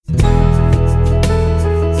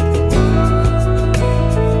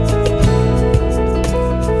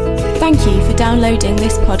for downloading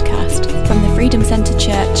this podcast from the Freedom Centre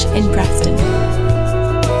Church in Preston.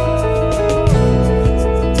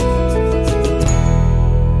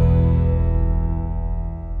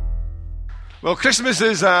 Well, Christmas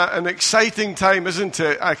is an exciting time, isn't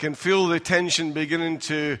it? I can feel the tension beginning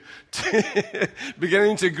to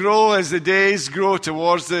grow as the days grow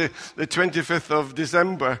towards the 25th of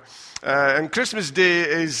December. And Christmas Day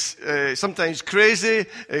is sometimes crazy.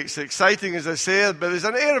 It's exciting, as I said, but there's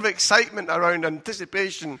an air of excitement around,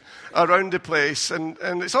 anticipation around the place. And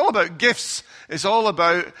it's all about gifts. It's all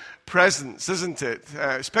about presents, isn't it?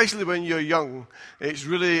 Especially when you're young. It's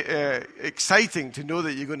really exciting to know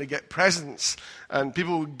that you're going to get presents. And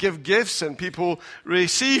people give gifts and people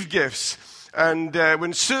receive gifts. And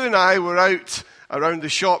when Sue and I were out around the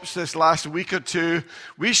shops this last week or two,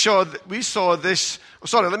 we saw this.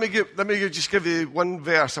 Sorry, let me just give you one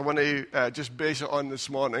verse I want to just base it on this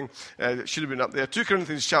morning. It should have been up there. 2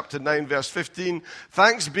 Corinthians chapter 9, verse 15.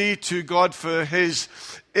 Thanks be to God for his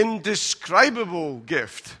indescribable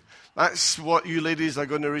gift. That's what you ladies are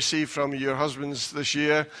going to receive from your husbands this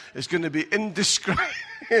year. It's going to be indescribable.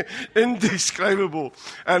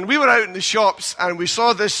 And we were out in the shops and we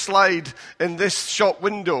saw this slide in this shop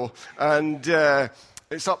window, and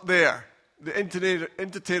it's up there. The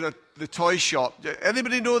Entertainer, the toy shop.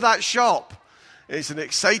 Anybody know that shop? It's an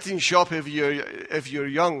exciting shop if you're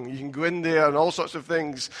young. You can go in there and all sorts of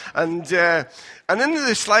things. And in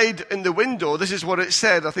the slide in the window, this is what it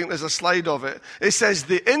said. I think there's a slide of it. It says,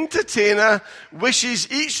 "The entertainer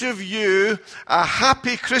wishes each of you a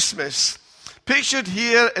happy Christmas. Pictured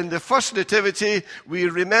here in the first nativity, we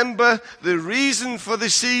remember the reason for the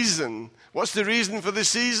season." What's the reason for the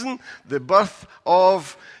season? The birth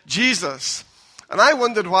of Jesus. And I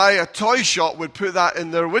wondered why a toy shop would put that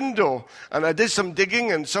in their window. And I did some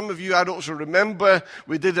digging, and some of you adults will remember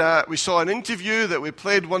we saw an interview that we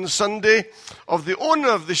played one Sunday of the owner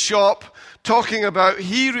of the shop talking about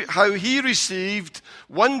how he received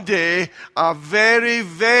one day a very,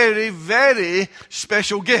 very, very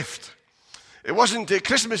special gift. It wasn't at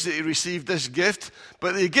Christmas that he received this gift,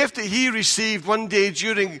 but the gift that he received one day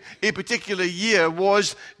during a particular year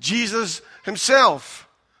was Jesus himself.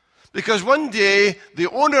 Because one day, the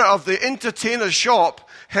owner of the entertainer shop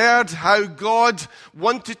heard how God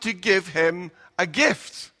wanted to give him a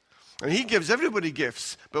gift. And he gives everybody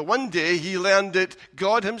gifts. But one day, he learned that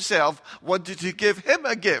God himself wanted to give him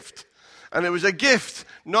a gift. And it was a gift,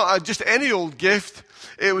 not just any old gift.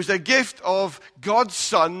 It was a gift of God's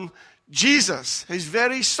Son, Jesus. His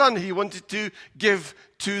very Son he wanted to give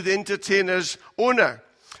to the entertainer's owner.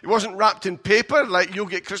 It wasn't wrapped in paper like you'll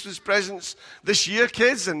get Christmas presents this year,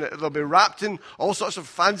 kids, and they'll be wrapped in all sorts of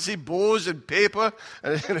fancy bows and paper.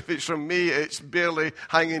 And if it's from me, it's barely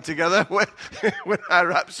hanging together when I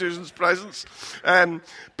wrap Susan's presents.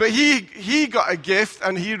 But he got a gift,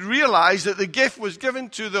 and he realized that the gift was given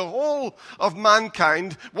to the whole of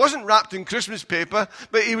mankind. It wasn't wrapped in Christmas paper,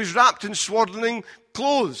 but he was wrapped in swaddling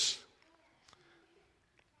clothes.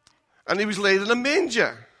 And he was laid in a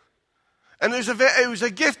manger. And it was a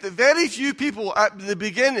gift that very few people at the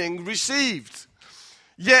beginning received.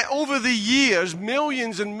 Yet over the years,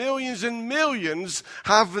 millions and millions and millions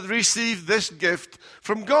have received this gift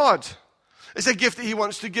from God. It's a gift that he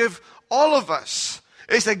wants to give all of us.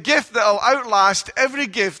 It's a gift that will outlast every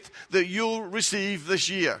gift that you'll receive this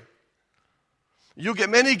year. You'll get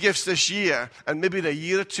many gifts this year, and maybe in a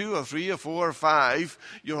year or 2 or 3 or 4 or 5,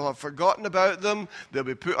 you'll have forgotten about them. They'll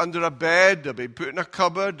be put under a bed, they'll be put in a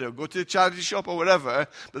cupboard, they'll go to the charity shop or whatever.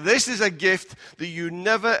 But this is a gift that you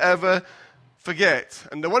never, ever forget.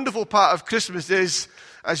 And the wonderful part of Christmas is,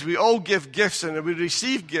 as we all give gifts and we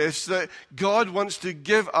receive gifts, that God wants to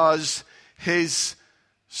give us his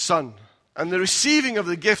Son. And the receiving of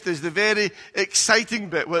the gift is the very exciting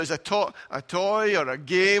bit, whether it's a toy or a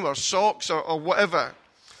game or socks or whatever.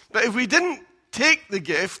 But if we didn't take the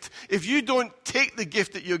gift, if you don't take the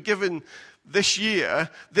gift that you're given this year,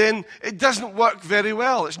 then it doesn't work very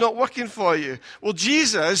well. It's not working for you. Well,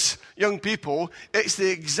 Jesus, young people, it's the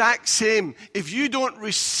exact same. If you don't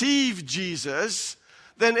receive Jesus,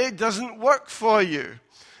 then it doesn't work for you.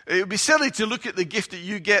 It would be silly to look at the gift that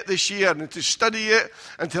you get this year and to study it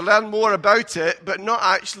and to learn more about it, but not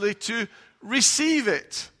actually to receive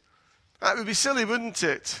it. That would be silly, wouldn't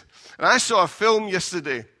it? And I saw a film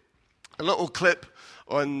yesterday, a little clip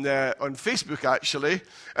on Facebook actually,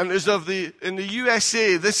 and it was in the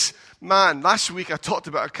USA, this man, last week I talked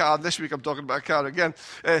about a car, this week I'm talking about a car again.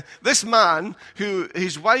 This man, who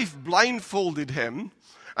his wife blindfolded him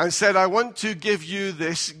and said, "I want to give you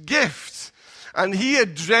this gift." And he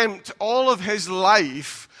had dreamt all of his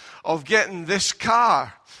life of getting this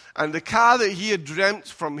car. And the car that he had dreamt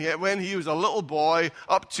from when he was a little boy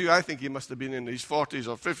up to, I think he must have been in his 40s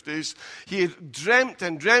or 50s, he had dreamt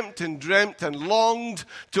and dreamt and dreamt and longed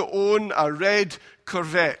to own a red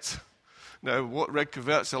Corvette. Now, what red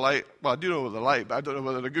Corvettes are like, well, I do know what they're like, but I don't know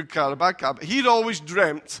whether they're a good car or a bad car. But he'd always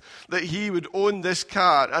dreamt that he would own this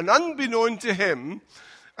car. And unbeknown to him,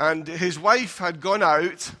 and his wife had gone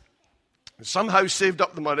out, somehow saved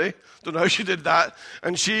up the money, don't know how she did that,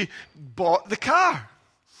 and she bought the car.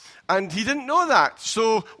 And he didn't know that.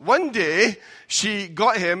 So one day, she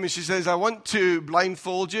got him and she says, I want to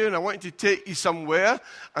blindfold you and I want to take you somewhere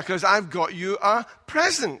because I've got you a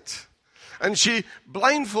present. And she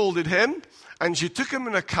blindfolded him, and she took him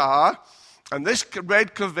in a car, and this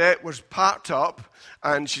red Corvette was parked up,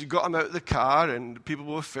 and she got him out of the car, and people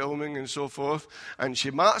were filming and so forth, and she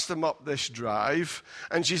marched him up this drive,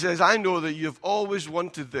 and she says, I know that you've always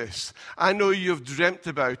wanted this. I know you've dreamt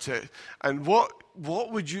about it. And what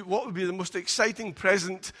would be the most exciting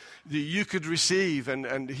present that you could receive?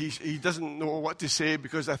 And he doesn't know what to say,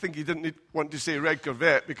 because I think he didn't want to say red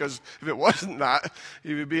Corvette, because if it wasn't that,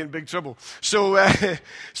 he would be in big trouble. So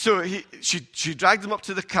she dragged him up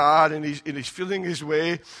to the car, and he's feeling his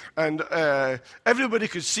way, and everybody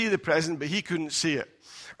could see the present, but he couldn't see it.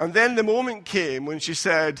 And then the moment came when she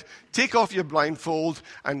said, take off your blindfold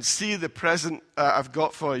and see the present I've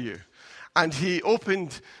got for you. And he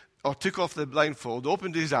took off the blindfold,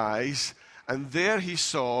 opened his eyes, and there he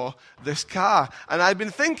saw this car. And I'd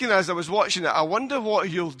been thinking as I was watching it, I wonder what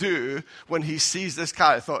he'll do when he sees this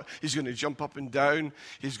car. I thought he's going to jump up and down,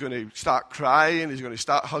 he's going to start crying, he's going to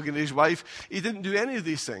start hugging his wife. He didn't do any of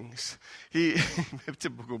these things. He,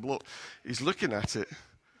 typical bloke, he's looking at it.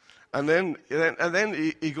 And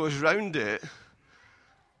then he goes round it,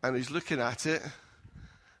 and he's looking at it,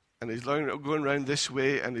 and he's going around this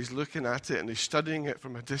way, and he's looking at it, and he's studying it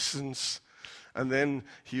from a distance. And then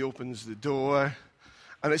he opens the door,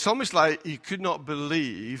 and it's almost like he could not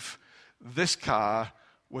believe this car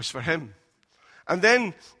was for him. And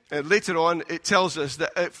then later on, it tells us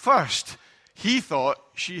that at first, he thought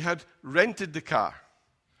she had rented the car.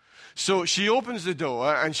 So she opens the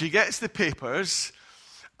door, and she gets the papers,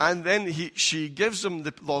 and then she gives him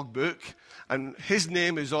the logbook, and his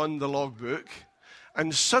name is on the logbook.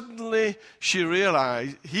 And suddenly he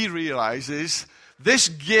realizes this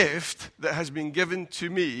gift that has been given to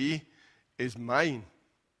me is mine.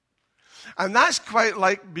 And that's quite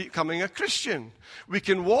like becoming a Christian. We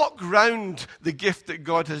can walk round the gift that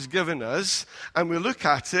God has given us, and we look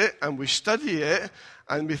at it, and we study it,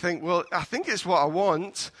 and we think, well, I think it's what I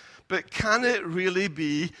want, but can it really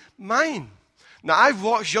be mine? Now, I've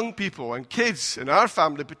watched young people and kids in our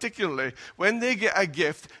family particularly, when they get a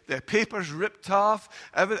gift, their paper's ripped off,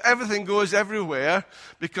 everything goes everywhere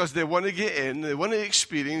because they want to get in, they want to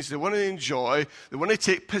experience, they want to enjoy, they want to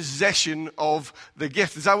take possession of the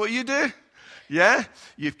gift. Is that what you do? Yeah?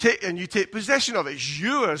 You take possession of it. It's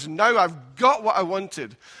yours. Now I've got what I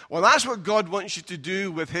wanted. Well, that's what God wants you to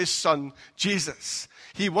do with his son, Jesus.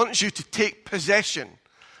 He wants you to take possession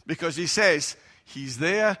because he says he's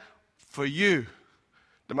there for you.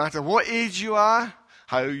 No matter what age you are,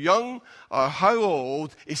 how young or how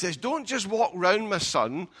old, he says, don't just walk around, my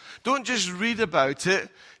son. Don't just read about it.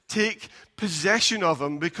 Take possession of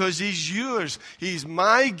him because he's yours. He's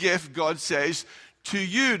my gift, God says, to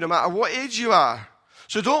you, no matter what age you are.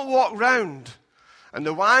 So don't walk round. And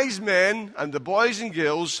the wise men and the boys and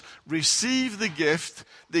girls receive the gift.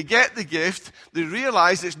 They get the gift. They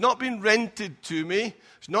realize it's not been rented to me.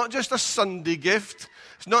 It's not just a Sunday gift.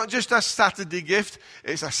 It's not just a Saturday gift.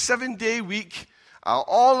 It's a 7-day week,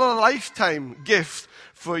 all a lifetime gift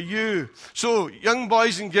for you. So, young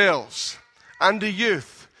boys and girls and the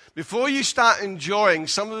youth, before you start enjoying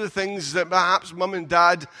some of the things that perhaps mum and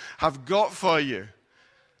dad have got for you,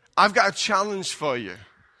 I've got a challenge for you.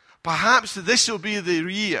 Perhaps this will be the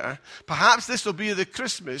year, perhaps this will be the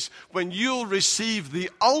Christmas when you'll receive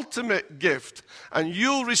the ultimate gift and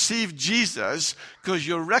you'll receive Jesus because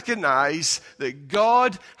you'll recognize that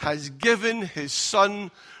God has given his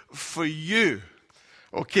son for you.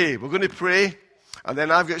 Okay, we're going to pray, and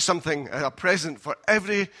then I've got something, a present for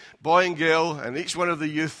every boy and girl and each one of the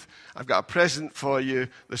youth. I've got a present for you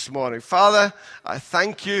this morning. Father, I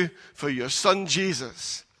thank you for your son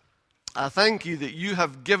Jesus. I thank you that you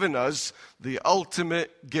have given us the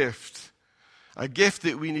ultimate gift, a gift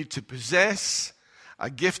that we need to possess, a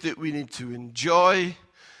gift that we need to enjoy,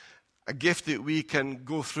 a gift that we can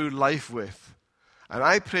go through life with. And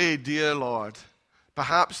I pray, dear Lord,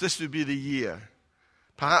 perhaps this would be the year,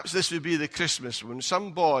 perhaps this would be the Christmas when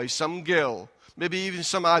some boy, some girl, maybe even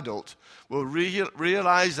some adult, will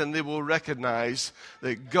realize and they will recognize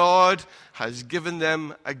that God has given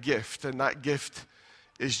them a gift, and that gift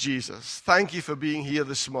is Jesus. Thank you for being here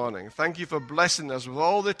this morning. Thank you for blessing us with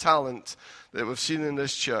all the talent that we've seen in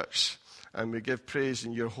this church. And we give praise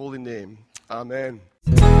in your holy name. Amen.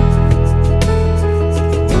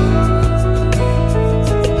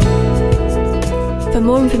 For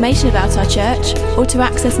more information about our church or to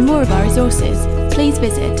access more of our resources, please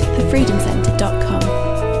visit thefreedomcentre.com.